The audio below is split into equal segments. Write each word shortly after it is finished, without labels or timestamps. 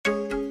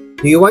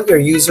Do you want your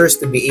users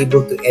to be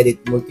able to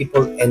edit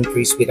multiple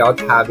entries without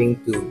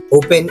having to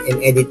open and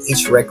edit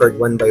each record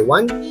one by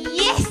one?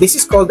 Yes! This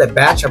is called a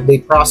batch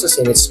update process,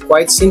 and it's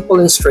quite simple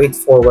and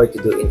straightforward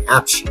to do in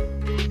AppSheet.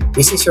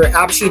 This is your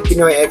AppSheet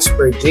Pinoy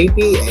expert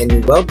JP,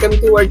 and welcome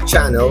to our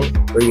channel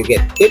where you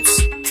get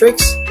tips,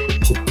 tricks,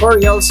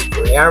 tutorials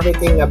for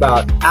everything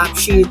about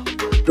AppSheet,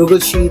 Google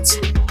Sheets,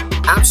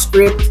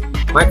 AppScript,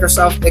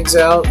 Microsoft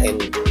Excel,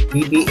 and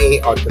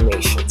VBA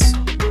automations.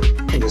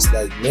 And just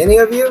like many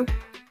of you,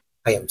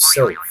 I am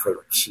so full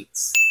of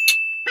sheets.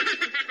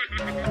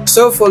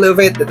 So full of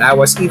it that I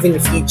was even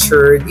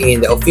featured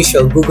in the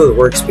official Google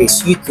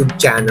Workspace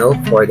YouTube channel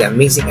for the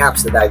amazing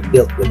apps that I've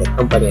built with the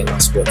company I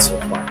was with so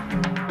far.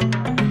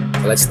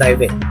 So let's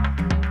dive in.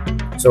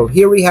 So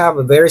here we have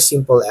a very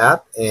simple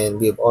app, and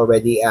we've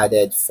already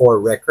added 4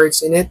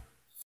 records in it.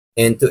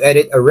 And to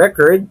edit a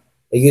record,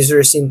 the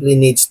user simply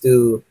needs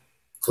to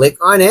click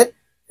on it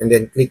and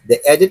then click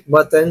the edit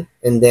button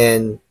and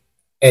then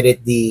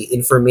edit the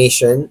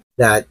information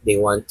that they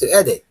want to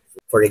edit.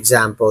 For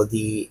example,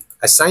 the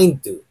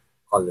assigned to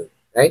column,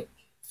 right?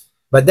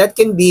 But that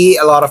can be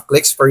a lot of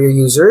clicks for your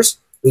users,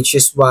 which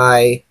is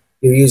why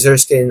your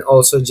users can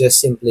also just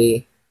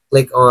simply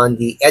click on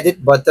the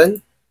edit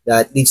button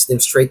that leads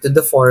them straight to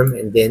the form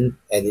and then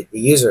edit the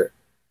user.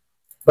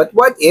 But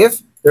what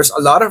if there's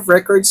a lot of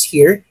records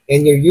here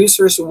and your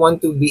users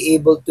want to be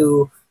able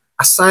to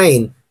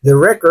assign the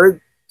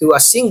record to a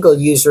single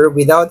user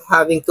without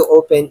having to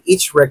open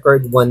each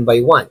record one by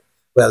one?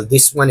 Well,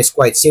 this one is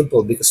quite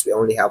simple because we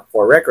only have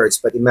 4 records.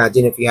 But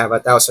imagine if you have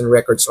 1,000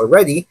 records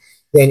already,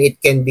 then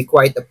it can be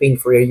quite a pain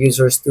for your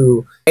users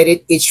to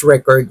edit each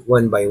record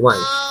one by one.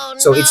 Oh,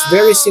 so it's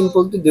very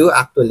simple to do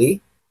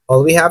actually.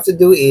 All we have to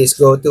do is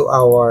go to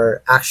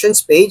our actions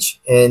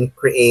page and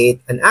create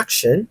an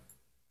action.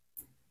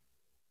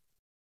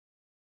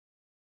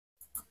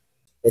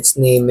 Let's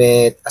name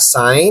it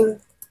assign.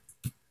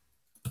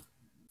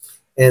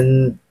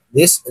 And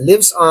this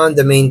lives on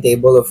the main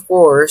table, of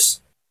course.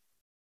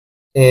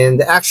 And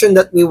the action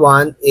that we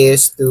want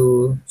is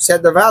to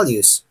set the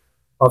values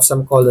of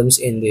some columns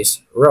in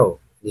this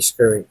row, this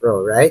current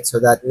row, right? So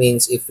that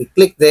means if we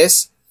click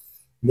this,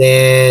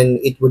 then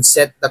it would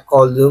set the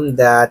column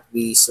that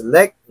we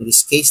select, in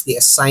this case, the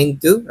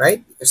assigned to,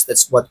 right? Because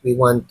that's what we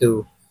want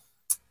to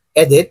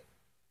edit.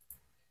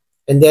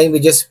 And then we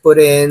just put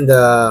in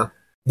the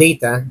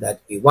data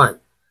that we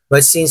want.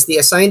 But since the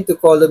assigned to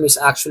column is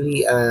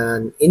actually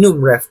an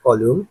enumref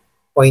column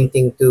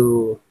pointing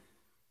to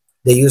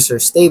the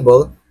user's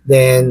table,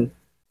 then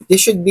this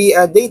should be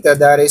a data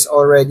that is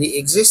already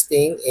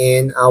existing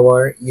in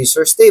our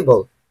user's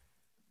table,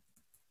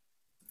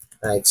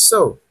 like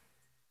so.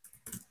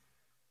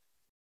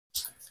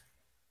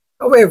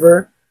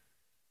 However,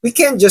 we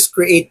can't just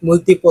create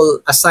multiple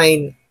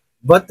assign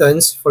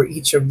buttons for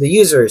each of the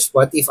users.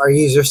 What if our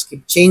users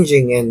keep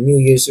changing and new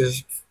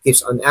users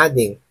keeps on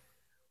adding?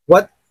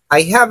 What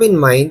I have in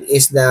mind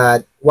is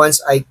that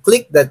once I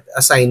click that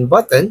assign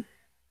button,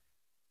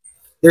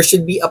 there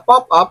should be a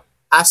pop-up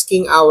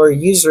asking our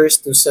users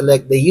to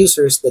select the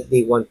users that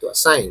they want to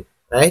assign,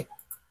 right?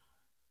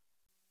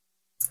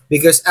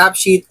 Because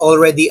AppSheet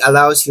already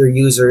allows your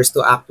users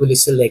to actually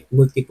select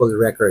multiple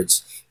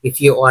records.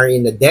 If you are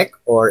in a deck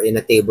or in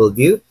a table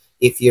view,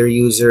 if your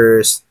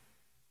users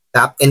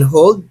tap and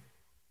hold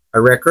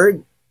a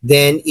record,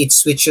 then it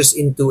switches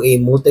into a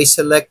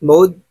multi-select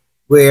mode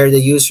where the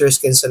users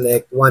can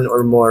select 1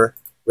 or more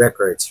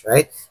records,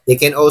 right? They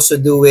can also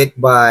do it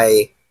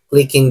by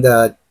clicking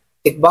the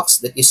tick box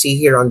that you see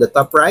here on the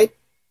top right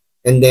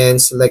and then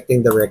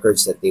selecting the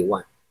records that they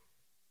want.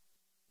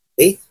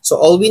 Okay, so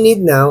all we need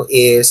now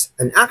is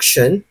an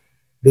action,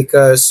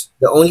 because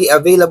the only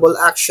available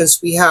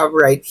actions we have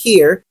right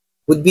here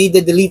would be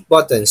the delete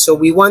button. So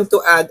we want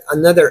to add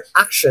another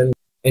action,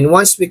 and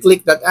once we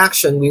click that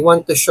action, we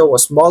want to show a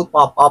small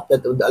pop-up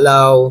that would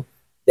allow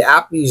the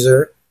app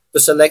user to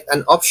select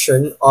an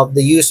option of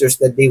the users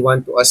that they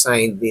want to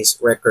assign these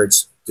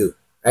records to,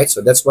 right?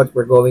 So that's what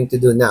we're going to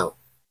do now.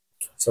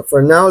 So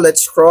for now,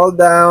 let's scroll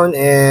down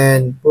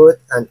and put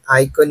an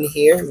icon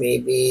here,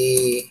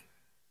 maybe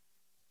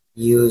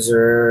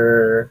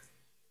user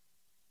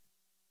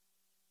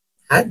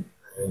add,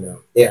 I don't know,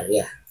 there,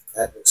 yeah,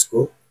 that looks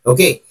cool.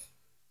 Okay,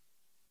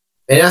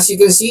 and as you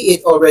can see,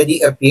 it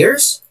already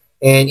appears,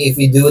 and if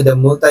you do the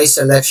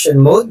multi-selection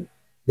mode,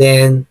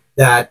 then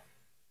that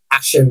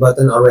action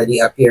button already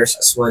appears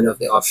as one of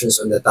the options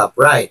on the top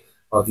right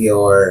of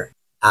your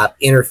app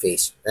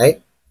interface,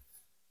 right?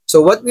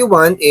 So what we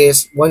want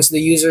is once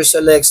the user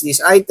selects these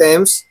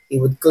items, he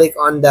would click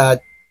on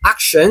that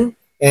action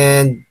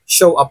and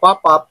show a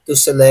pop-up to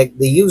select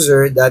the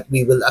user that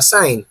we will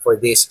assign for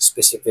these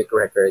specific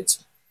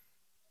records.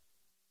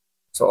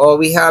 So all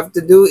we have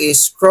to do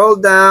is scroll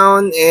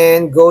down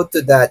and go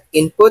to that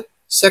input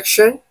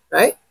section,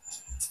 right?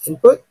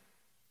 Input,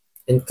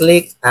 and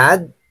click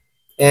add.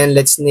 And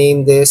let's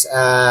name this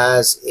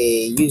as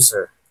a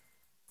user.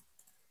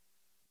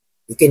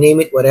 You can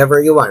name it whatever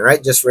you want,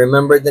 right? Just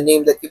remember the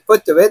name that you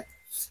put to it,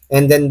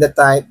 and then the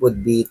type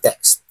would be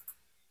text.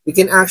 we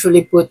can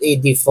actually put a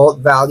default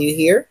value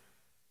here,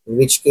 in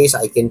which case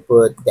I can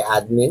put the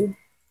admin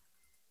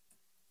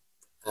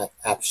at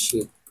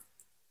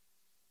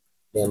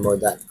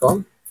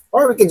appsheetdemo.com,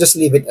 or we can just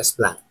leave it as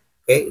blank.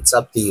 Okay, it's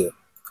up to you.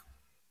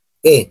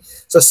 Okay,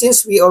 so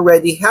since we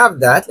already have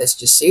that, let's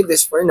just save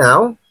this for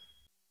now.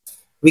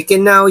 We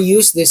can now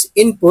use this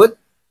input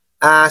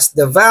as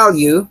the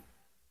value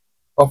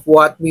of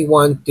what we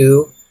want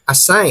to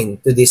assign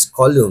to this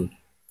column.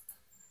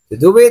 To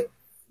do it,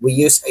 we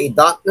use a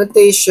dot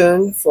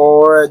notation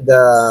for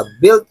the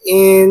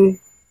built-in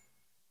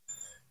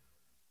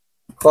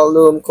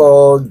column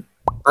called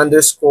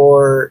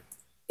underscore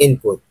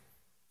input.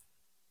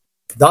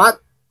 Dot,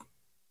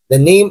 the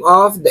name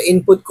of the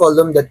input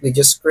column that we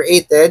just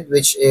created,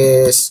 which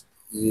is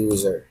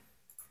user.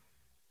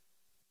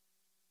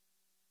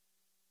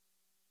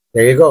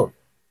 There you go.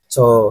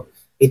 So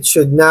it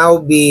should now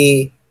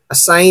be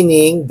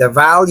assigning the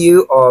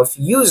value of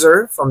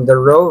user from the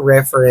row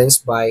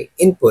referenced by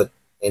input.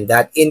 And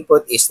that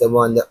input is the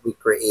one that we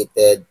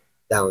created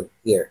down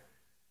here,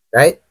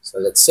 right? So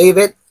let's save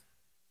it.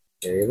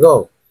 There you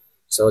go.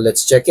 So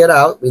let's check it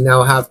out. We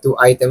now have 2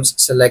 items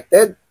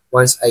selected.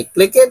 Once I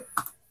click it,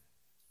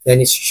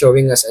 then it's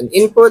showing us an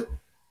input.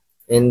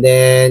 And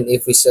then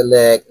if we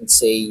select, let's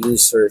say,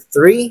 user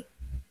 3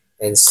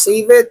 and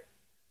save it,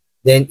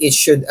 then it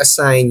should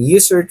assign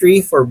user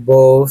 3 for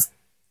both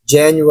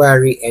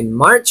January and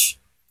March.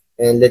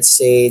 And let's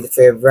say the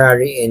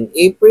February and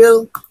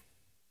April,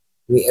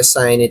 we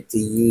assign it to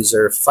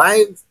user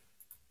 5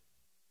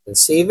 and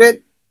save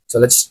it. So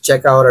let's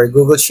check out our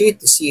Google Sheet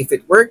to see if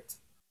it worked.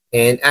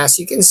 And as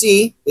you can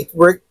see, it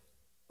worked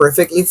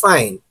perfectly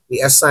fine.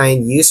 We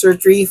assigned user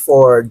 3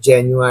 for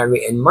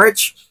January and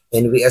March,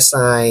 and we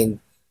assigned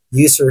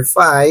user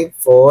 5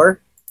 for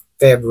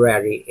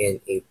February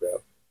and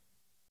April.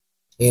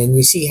 And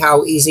you see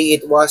how easy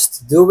it was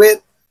to do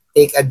it.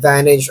 Take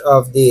advantage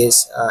of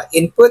this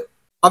input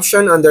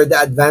option under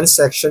the advanced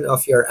section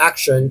of your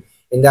action,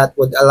 and that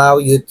would allow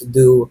you to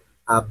do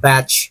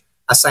batch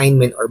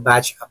assignment or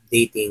batch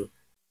updating.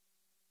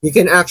 You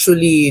can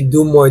actually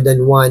do more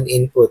than one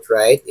input,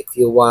 right? If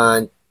you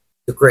want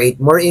to create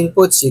more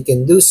inputs, you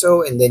can do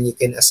so, and then you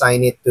can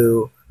assign it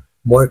to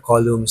more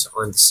columns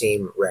on the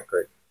same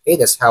record. Okay,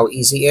 that's how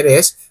easy it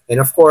is. And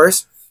of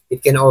course,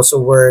 it can also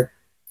work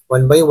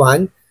one by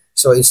one.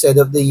 So instead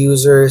of the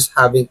users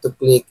having to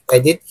click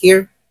edit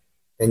here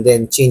and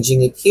then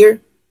changing it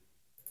here,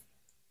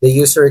 the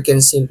user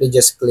can simply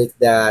just click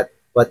that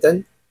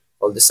button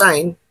called the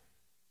sign,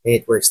 and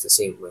it works the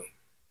same way.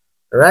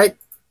 All right.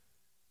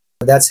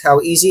 That's how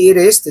easy it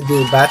is to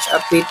do batch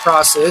update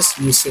process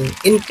using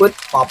input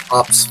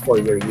pop-ups for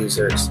your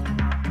users.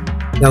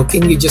 Now,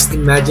 can you just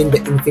imagine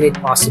the infinite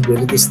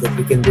possibilities that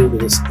you can do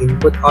with this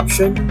input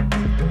option?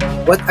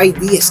 What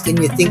ideas can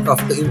you think of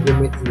to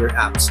implement in your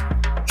apps?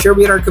 Share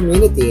with our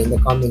community in the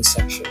comment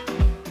section.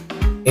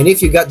 And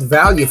if you got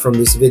value from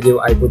this video,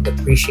 I would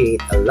appreciate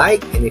a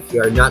like. And if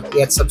you are not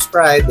yet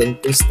subscribed, then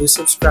please do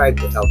subscribe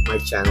to help my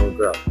channel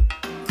grow.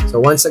 So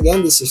once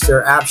again, this is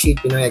your AppSheet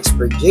Pinoy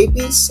expert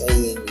JP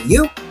saying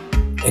you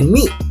and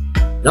me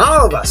and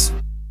all of us,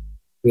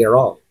 we are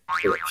all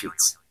full of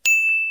sheets.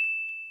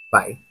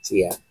 Bye.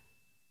 See ya.